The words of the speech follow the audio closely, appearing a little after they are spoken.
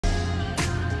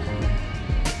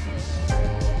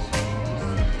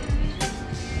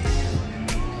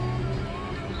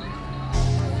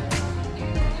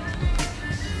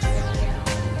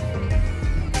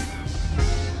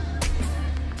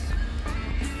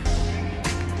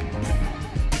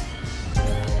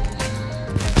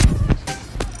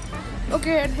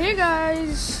Okay, and hey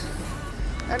guys,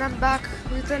 and I'm back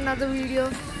with another video.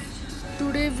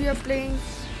 Today we are playing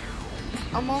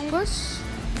Among Us.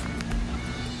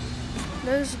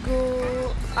 Let's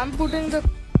go. I'm putting the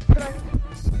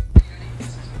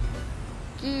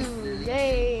queue.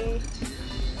 Yay!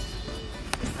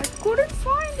 I couldn't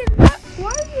find it.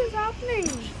 Why is this happening?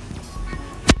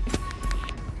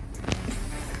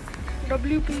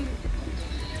 WP.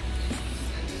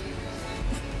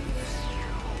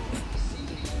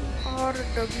 Or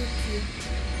WQ.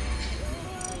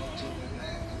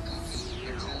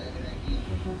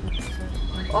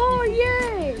 Oh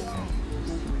yay!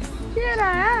 Here I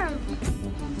am.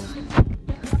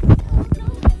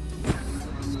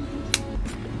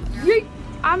 Yeet!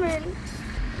 I'm in.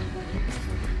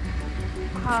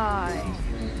 Hi.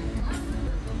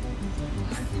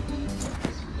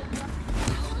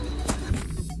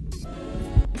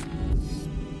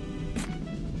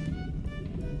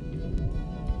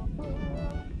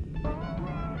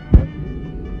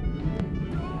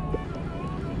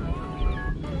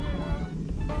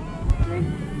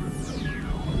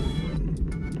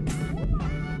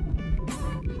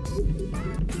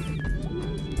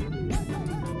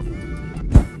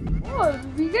 Oh,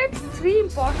 we get 3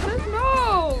 imposters?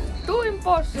 No! 2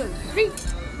 imposters. 3.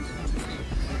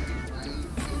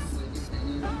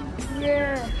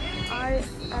 Yeah, I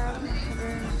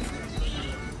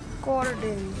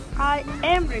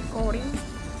am recording.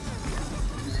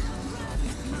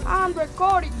 I'm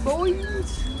recording,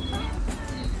 boys.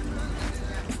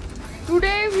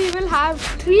 Today we will have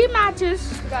 3 matches,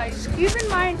 guys. Keep in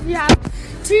mind we have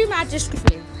 3 matches to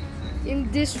play in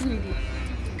this video.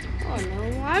 Oh no,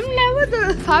 I'm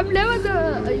never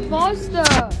the imposter.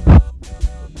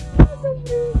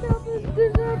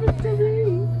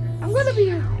 I'm gonna be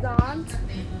Eedhanth.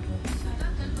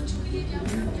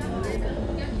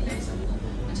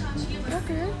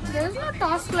 Okay, there's no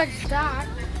task like that.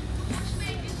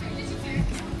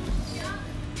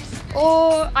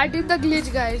 Oh, I did the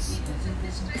glitch, guys.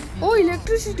 Oh,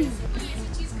 electricity.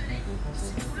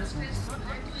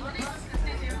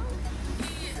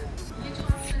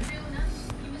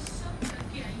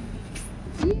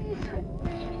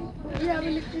 We have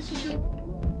electricity.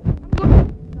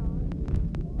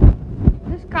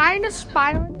 This kind of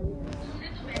spiral.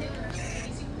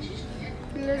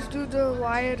 Let's do the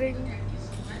wiring.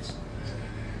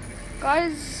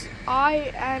 Guys,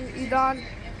 I and Eedhanth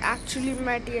actually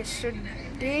met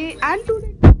yesterday and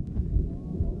today.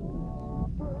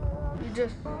 We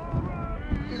just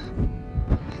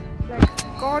like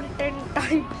content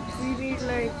type. We need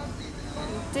like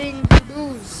thing to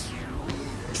do.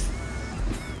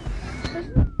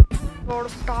 Lot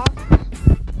of tasks.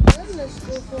 Well, let's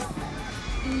go for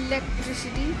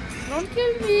electricity. Don't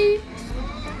kill me.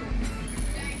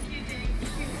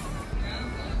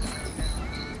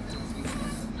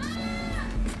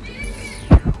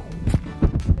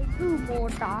 Let's do more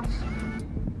tasks.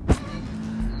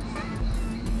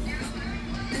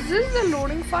 Is this the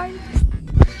loading file?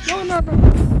 No.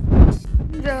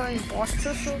 The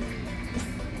imposter show.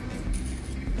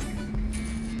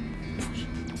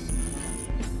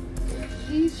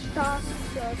 These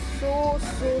tasks are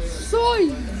so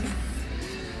easy.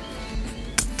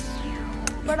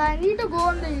 But I need to go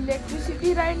on the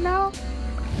electricity right now.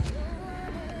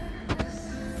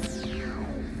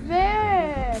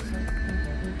 Where?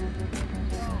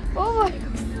 Oh my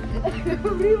god.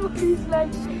 Everybody's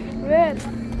like, where?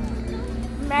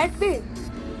 Medbay.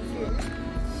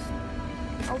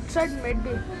 Outside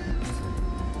Medbay.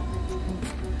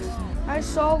 I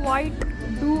saw white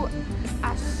do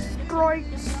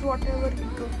asteroids, whatever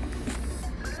it goes.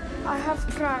 I have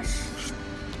trash.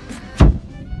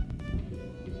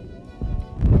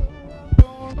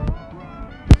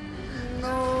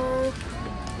 No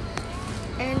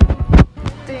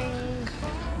anything.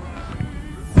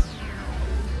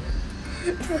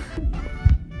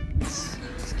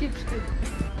 Skip.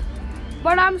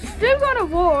 But I'm still gonna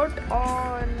vote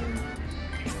on.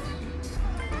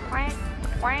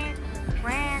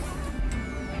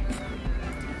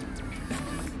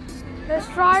 Let's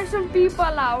try some people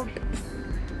out.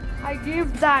 I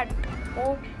give that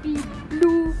OP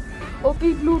Blue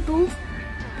 2.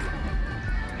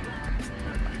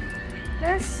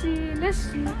 Let's see.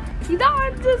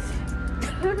 Eedhanth just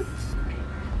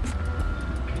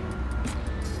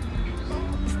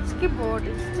skip vote.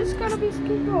 It's just gonna be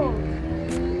skip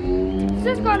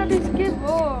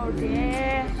vote.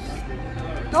 Yeah.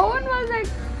 No one was like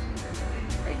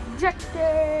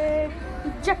ejected.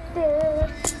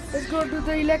 Let's go to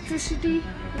the electricity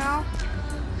now.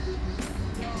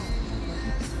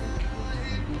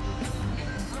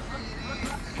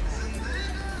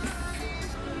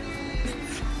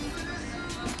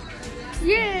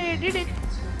 did it.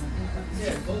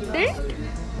 Did?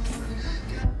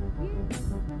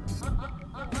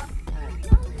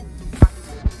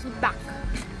 Back.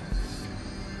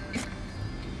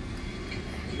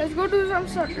 Let's go do some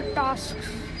sort of tasks.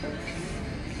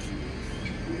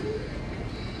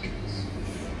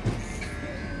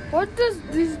 What does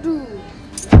this do?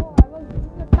 Oh, I was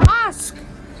doing a task.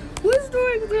 Who is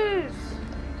doing this?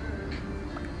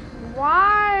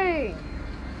 Why?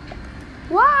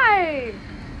 Why?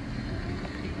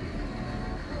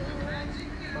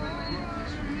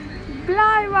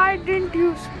 Bly, why didn't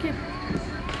you skip?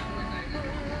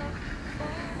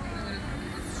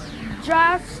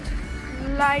 Just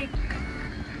like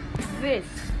this.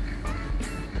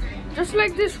 Just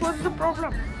like this, what's the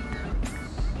problem?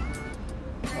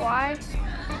 Why?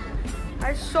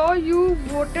 I saw you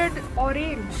voted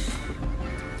orange.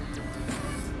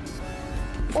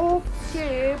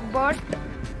 Okay, but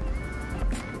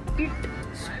it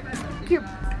skipped.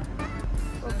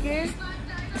 Okay?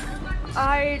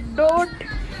 I don't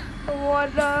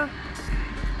wanna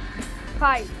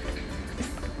fight.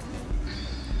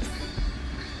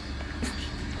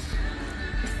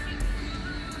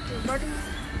 Okay, buddy.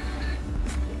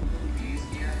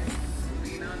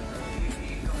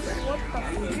 What the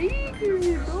freak are you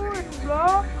doing, bro?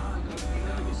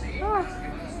 Ah.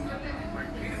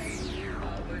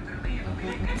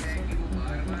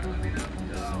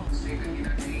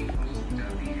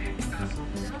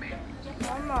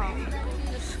 Mama,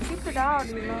 just skip it out,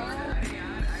 you know.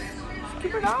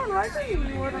 Skip it out, why do you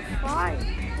want to fight?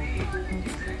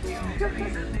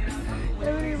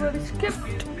 Everybody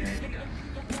skipped.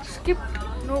 Skipped.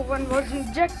 No one was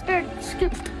ejected.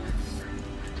 Skipped.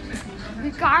 We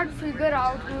can't figure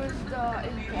out who is the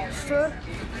imposter.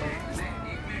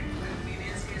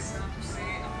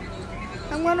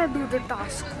 I'm gonna do the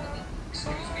task.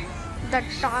 The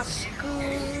task.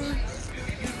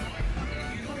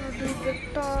 Do the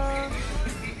task.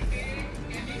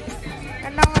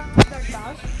 And now I do the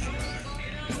task.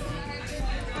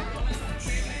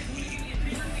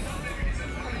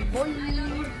 Boy.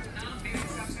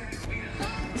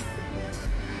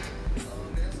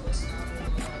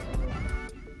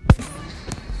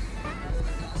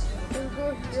 Let's go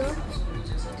here.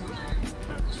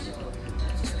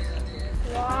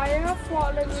 Why are you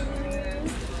following me?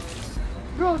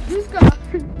 Bro, this guy.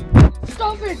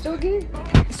 Stop it, okay?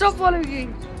 Stop following me.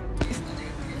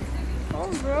 Oh,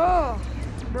 bro.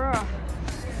 Bruh.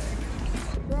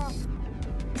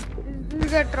 Is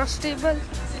this guy trustable?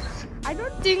 I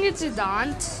don't think it's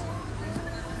Eedhanth.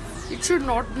 It should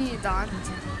not be Eedhanth.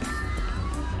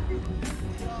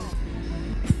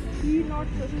 He not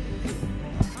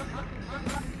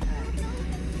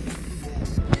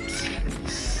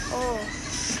Oh.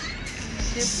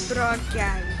 Dibra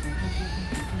gang.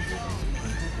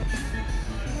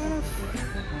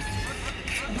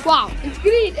 Wow, it's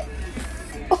green.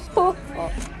 Oh,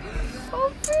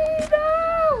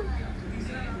 freedom!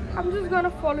 I'm just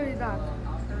gonna follow that.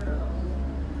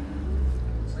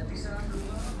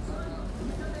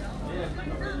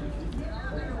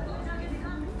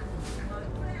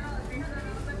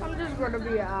 I'm just gonna be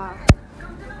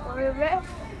okay,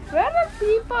 where are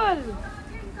people?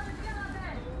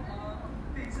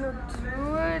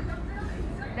 Do it.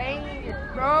 Dang it,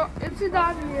 bro. It's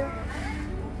Eedhanth here.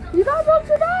 Eedhanth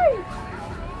also died.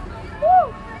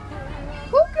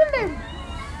 Who killed him?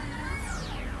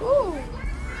 Oh,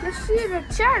 let's see the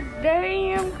chat.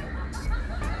 Damn.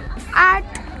 At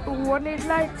 1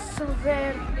 lights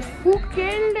somewhere. Who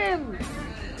killed him?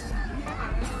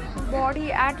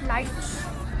 Body at lights.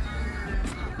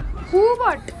 Who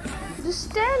but?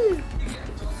 Just tell.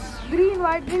 Green,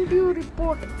 why didn't you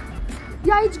report?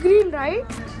 Yeah, it's green, right?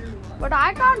 But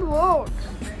I can't vote.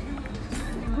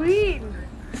 Green.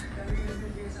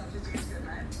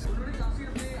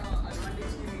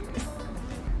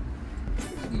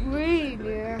 Green,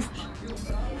 yeah.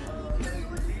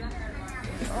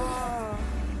 Oh.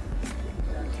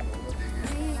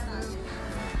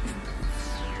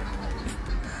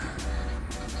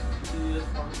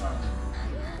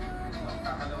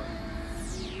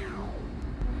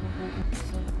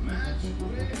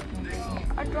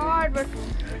 I tried, but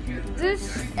this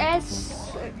is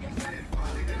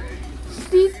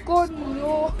Steve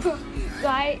Conyo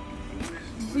guy,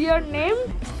 weird name,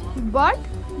 but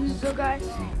he's the guy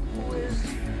who is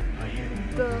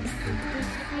the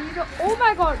oh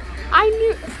my god, I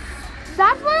knew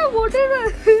that's why I voted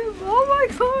him. Oh my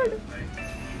god.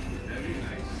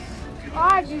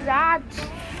 Ah, these ads.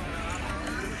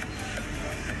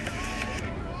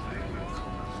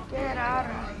 Get out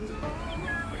of here.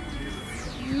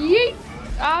 Yeet!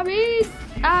 Abid!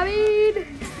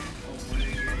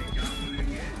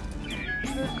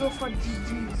 go for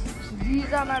GGs.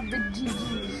 These are my big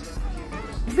GGs.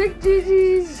 Big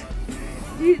GGs.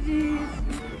 GGs.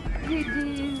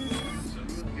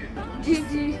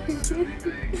 GGs.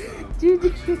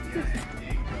 GGs. GGs.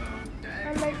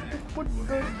 I like to put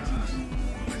those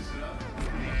GGs.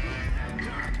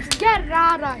 Get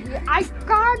out of here. I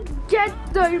can't get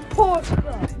the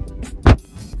imposter.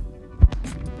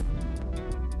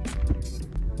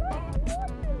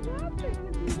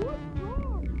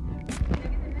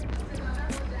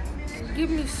 Give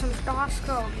me some task,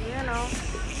 you know.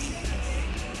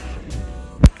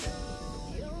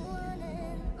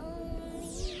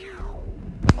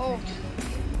 Oh,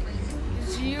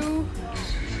 it's you.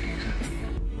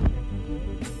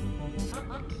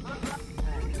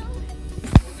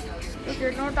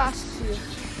 Okay, no tasks here.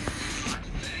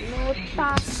 No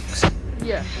tasks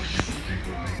here.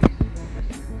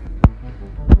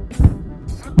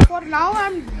 For now,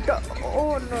 I'm.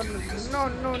 Oh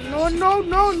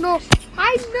no!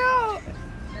 I know.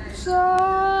 So.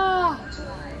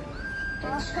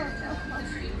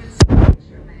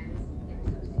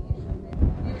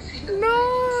 No.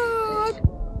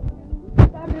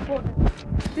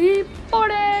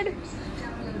 Reported.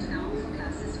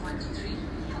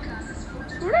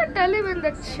 Should I tell him in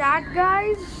the chat,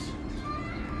 guys?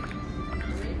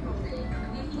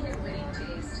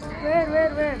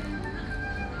 Where?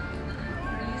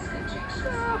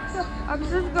 I'm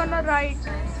just gonna write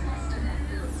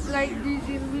like these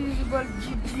invisible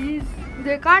GGs.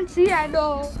 They can't see, I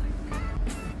know.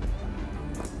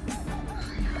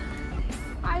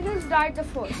 I just died the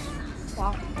first.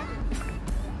 Wow.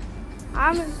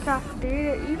 I'm stuck.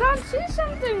 You can't see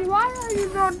something. Why are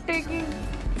you not taking?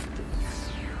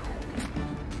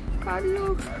 Can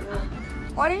you?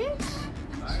 Orange?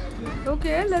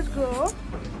 Okay, let's go.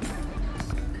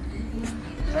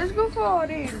 Let's go for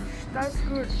orange. That's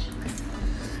good.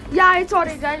 Yeah, it's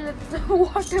orange.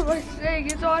 Whatever it's saying,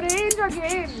 it's orange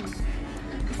again.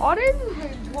 Orange is the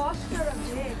imposter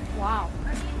again. Wow.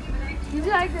 He's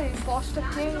like the imposter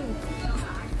king.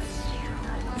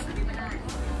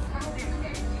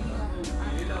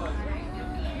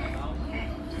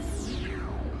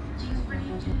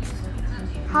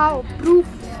 How? Proof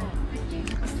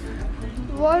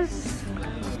was.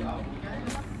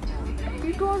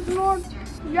 It was not.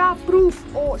 Yeah, proof.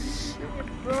 Oh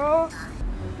shit, bro.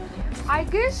 I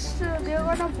guess they're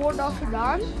gonna vote off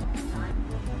Eedhanth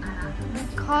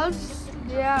because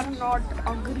they are not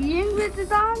agreeing with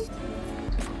Eedhanth.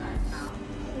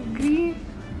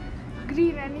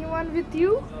 Green, anyone with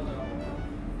you?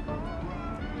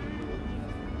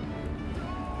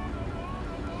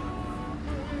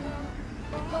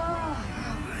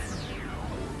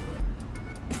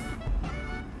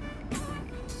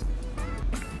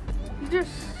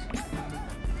 Just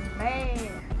man.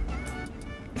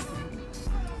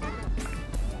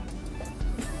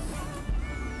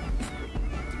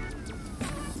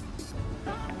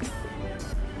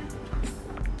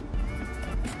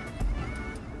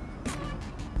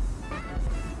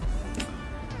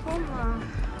 Come on.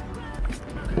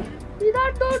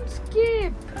 Eedhanth, don't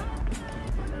skip.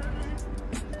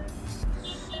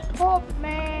 Stop,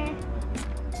 man.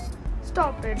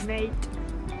 Stop it, mate.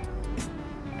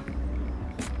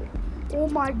 Oh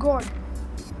my god.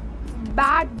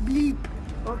 Bad bleep.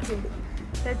 Okay.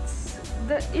 It's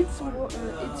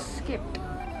skipped.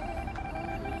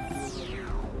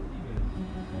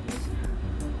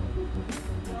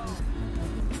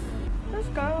 Let's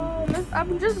go.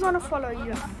 I'm just gonna follow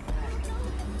you.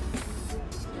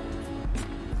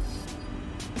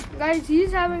 Guys,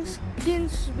 he's having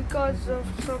skins because of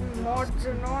some mods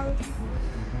and all.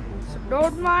 So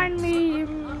don't mind me. You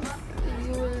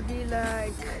will be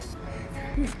like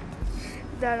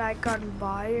that I can't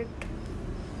buy it.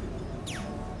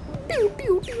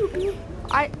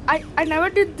 I never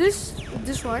did this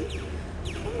one.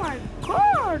 Oh my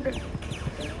god.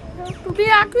 You have to be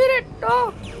accurate.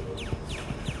 Oh.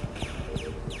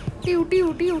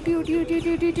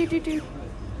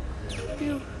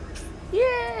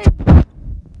 Yay!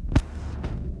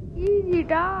 Easy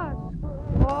task.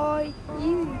 Boy,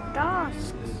 easy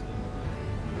tasks.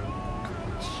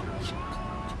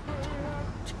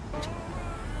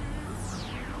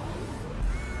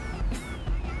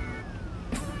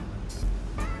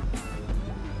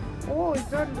 Oh,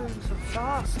 he's not doing some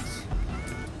tasks.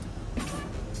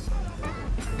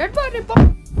 Dead body pop.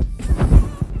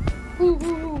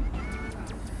 Ooh.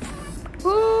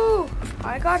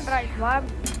 I can't write. Why I'm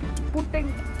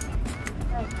putting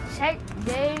check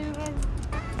game in.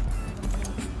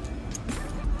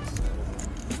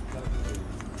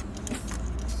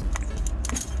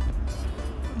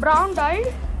 Brown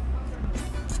died.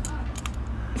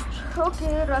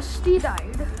 Okay, Rusty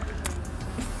died.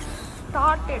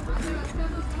 Started.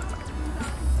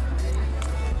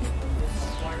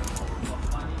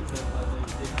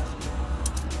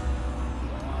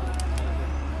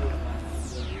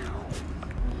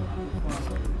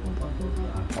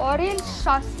 Orange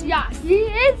sus. Yeah, he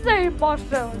is the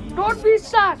imposter. Don't be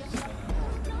sus.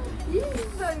 He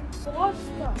is the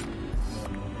imposter.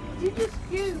 He just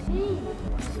killed me.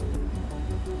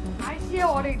 I say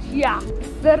orange. Yeah.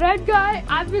 The red guy,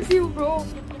 I'm with you, bro.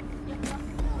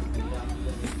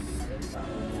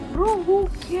 Bro, who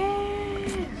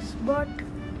cares? But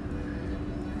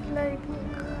like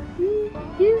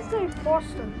he's the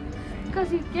imposter. Because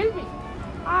he killed me.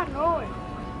 I know it.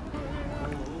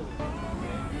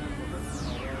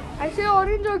 I say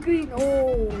orange or green.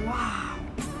 Oh, wow.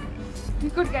 We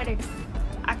could get it.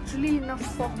 Actually, enough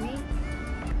for me.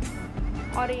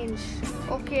 Orange.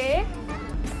 Okay.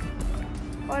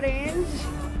 Orange.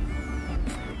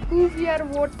 Who we are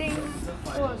voting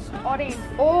first? Orange.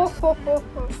 Oh, ho, ho,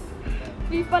 ho.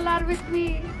 People are with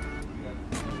me.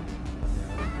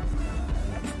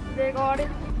 They got it.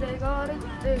 They got it.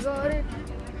 They got it.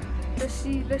 Let's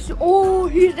see. Let's see. Oh,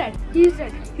 he's dead. He's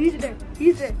dead. He's dead.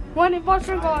 He's dead. One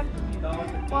imposter gone.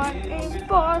 One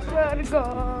imposter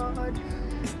gone.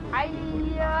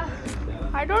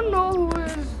 I don't know who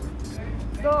is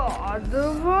the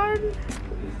other one.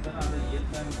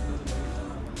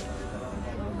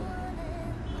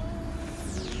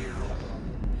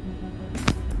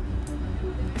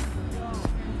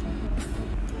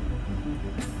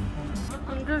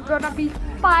 I'm just gonna be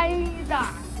Spider.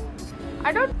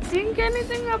 I don't think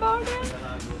anything about it.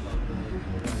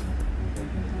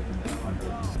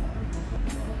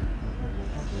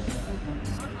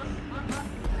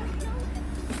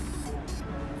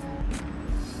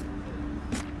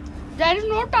 There is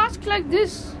no task like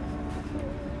this.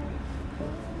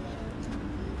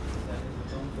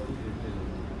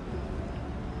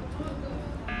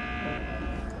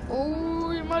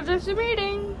 Oh, emergency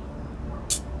meeting.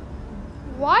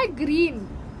 Why green?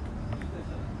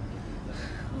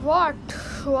 What?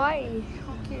 Why?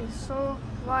 Okay, so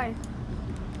why?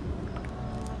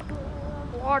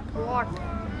 What?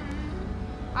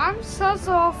 I'm sus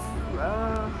of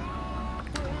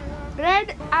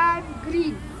red and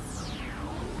green.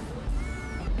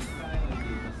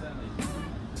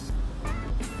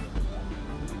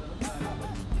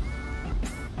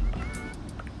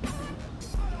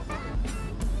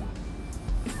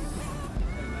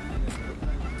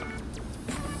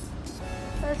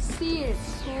 Let's see it.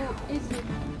 Who is it?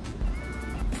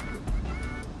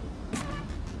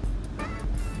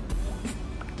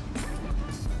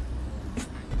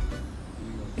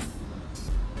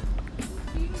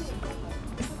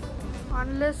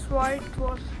 Unless white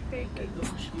was faking.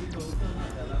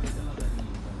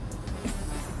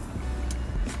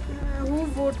 Who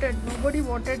voted? Nobody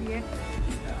voted yet.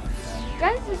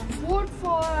 Guys, just vote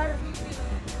for.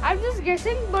 I'm just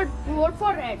guessing, but vote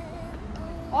for red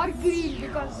or green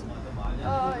because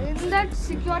in that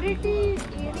security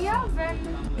area when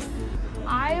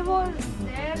I was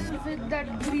there with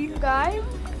that green guy,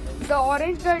 the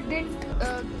orange guy didn't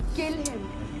kill him.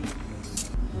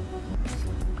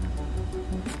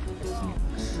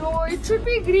 So it should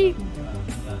be green.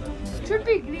 It should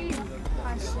be green,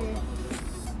 I say.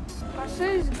 I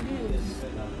say it's green.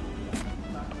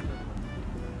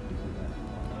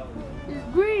 It's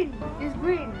green. It's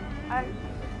green.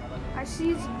 I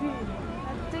see it's green.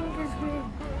 I think it's green.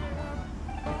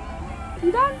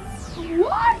 You done?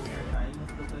 What?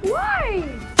 Why?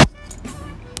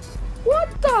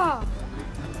 What the?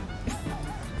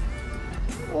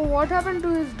 Oh, what happened to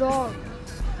his dog?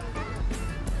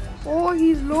 Oh,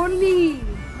 he's lonely.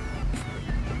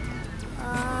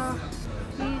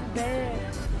 He's there.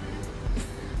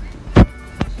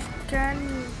 Can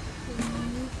you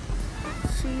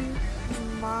see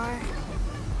my...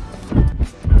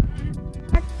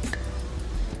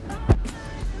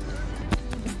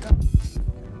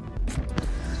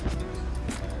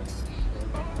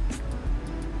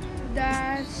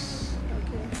 That's...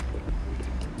 okay.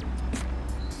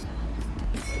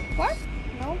 What?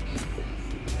 No.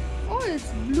 Oh,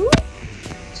 it's blue?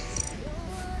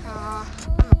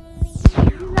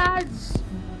 Lads,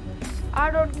 I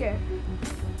don't care.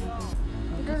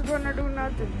 I'm just gonna do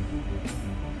nothing.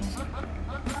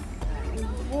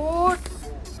 Vote.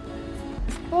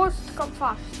 Host, come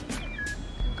fast.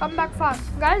 Come back fast.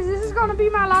 Guys, this is gonna be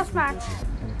my last match.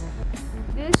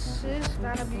 This is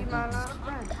gonna be my last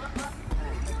match.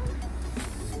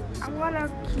 I'm gonna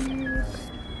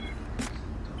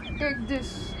take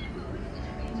this.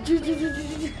 GG.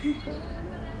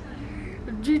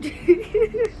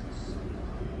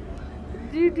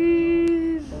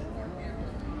 GGs.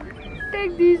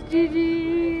 Take these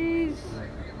GGs.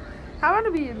 I want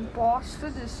to be imposter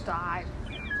this time.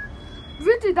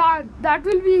 With that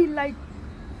will be like,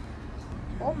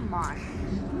 oh my,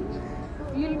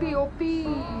 you'll be OP.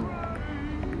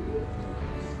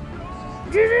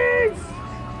 GGs.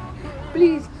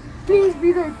 Please, please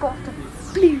be the imposter.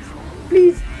 Please,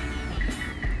 please.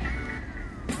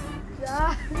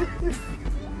 Yeah.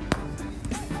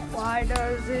 Why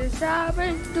does this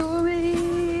happen to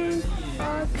me?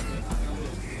 I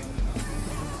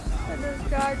just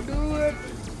can't do it.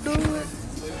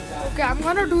 Okay, I'm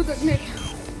gonna do the glitch.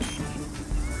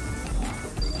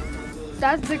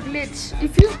 That's the glitch.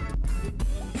 If you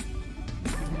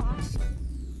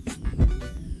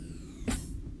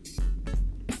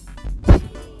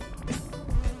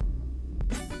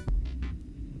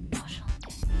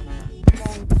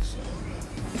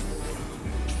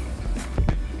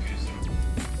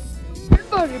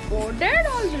reported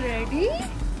already?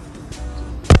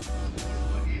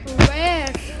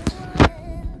 Where?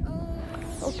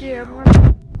 Okay, I'm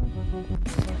gonna.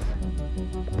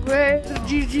 Where?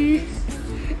 GG.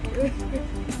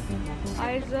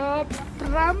 Eyes up.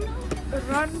 Run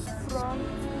from.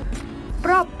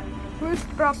 Prop. Who's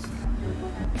prop?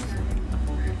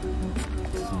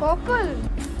 Purple.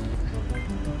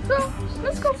 So,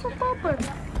 let's go for purple.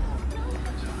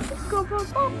 Let's go for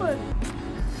purple.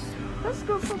 Let's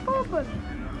go for purple.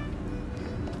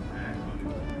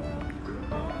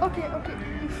 Okay.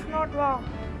 If not, wow.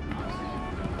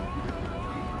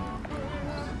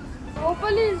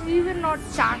 Purple is even not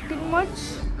chatting much.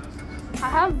 I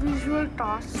have visual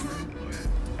tasks.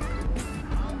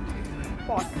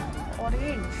 What?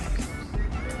 Orange.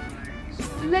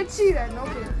 Let's see then.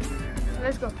 Okay.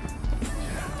 Let's go.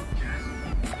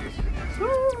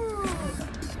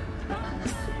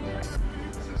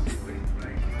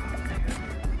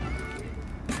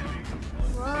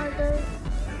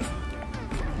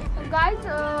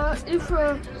 Guys, if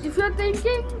you're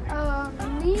thinking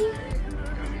me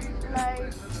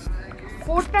like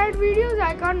Fortnite videos,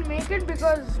 I can't make it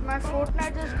because my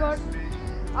Fortnite just got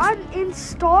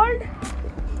uninstalled,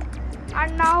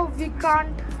 and now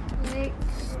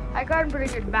I can't bring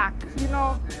it back. You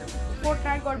know,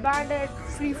 Fortnite got banned,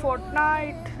 free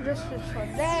Fortnite, this is for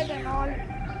that and all.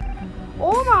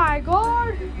 Oh my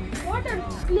god, what a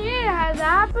play has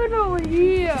happened over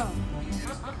here.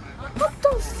 What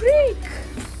the freak?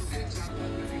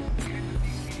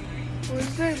 Who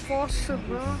is the imposter,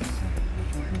 bro?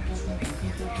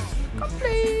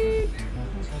 Complete.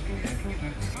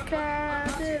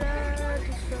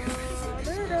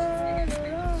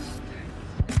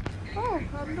 Oh,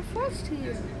 I'm the first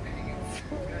here.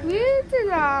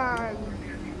 Eedhanth.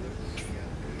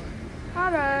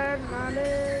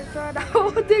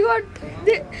 Oh,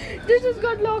 they just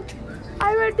got locked.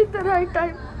 I went in the right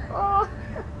time. Oh.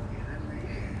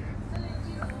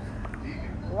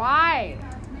 Why?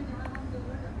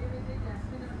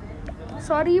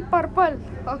 Sorry, purple.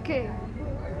 Okay.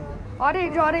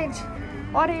 Orange.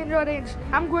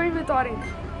 I'm going with orange.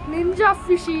 Ninja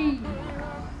fishy.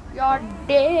 You're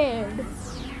dead.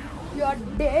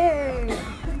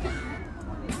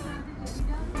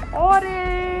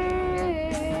 Orange.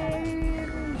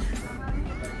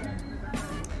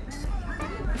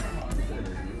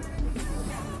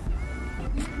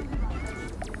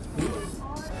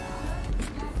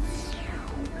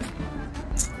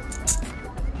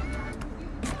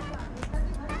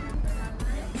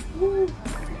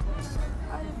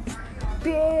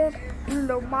 Bear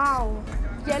Lomao.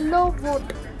 Yellow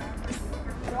vote.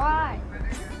 Why?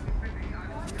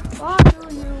 Why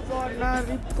do you wanna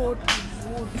report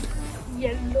vote?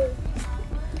 Yellow.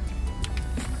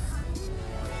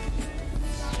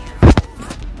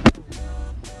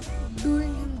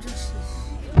 Doing him justice.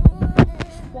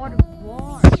 What?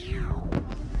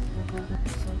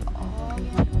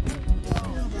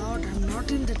 I'm not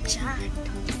in the chat.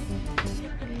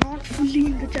 Not fully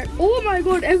in the chat. Oh my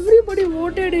god, everybody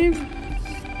voted him.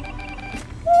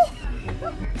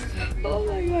 Oh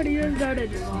my god, he has done it.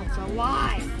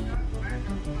 Why?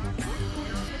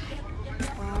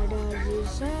 Why does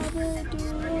this happen to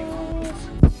us?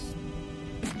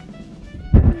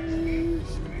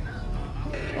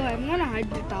 Oh, I'm gonna hide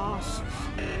the tasks.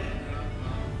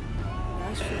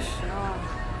 That's for sure.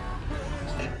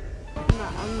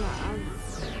 I'm not.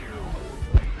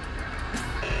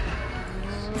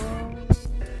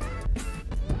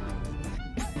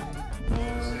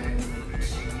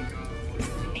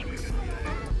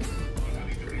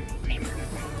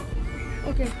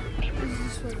 Okay, this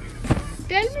is one.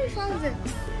 Tell me something.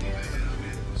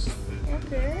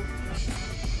 Okay.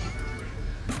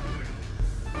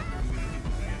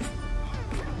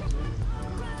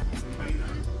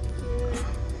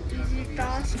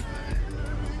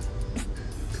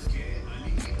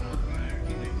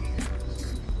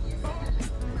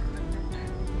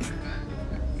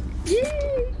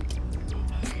 Yay!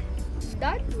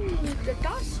 Done with the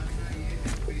task.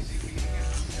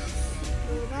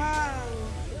 Wow.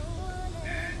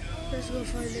 Let's go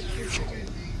find electricity.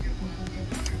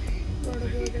 Gotta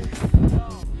go there.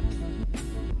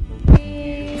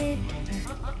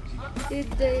 Hit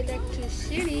the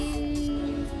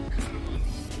electricity.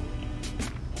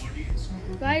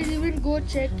 Guys, even go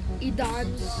check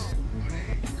Eedhan's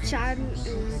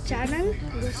channel.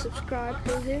 Go subscribe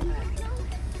to him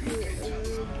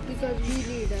because we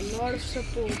need a lot of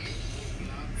support.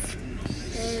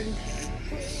 And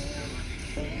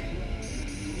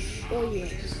oh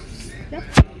yes, yep.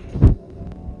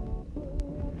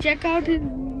 Check out his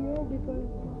video because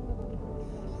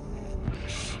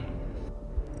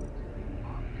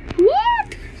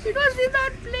what? It was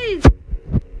Eedhanthplayz.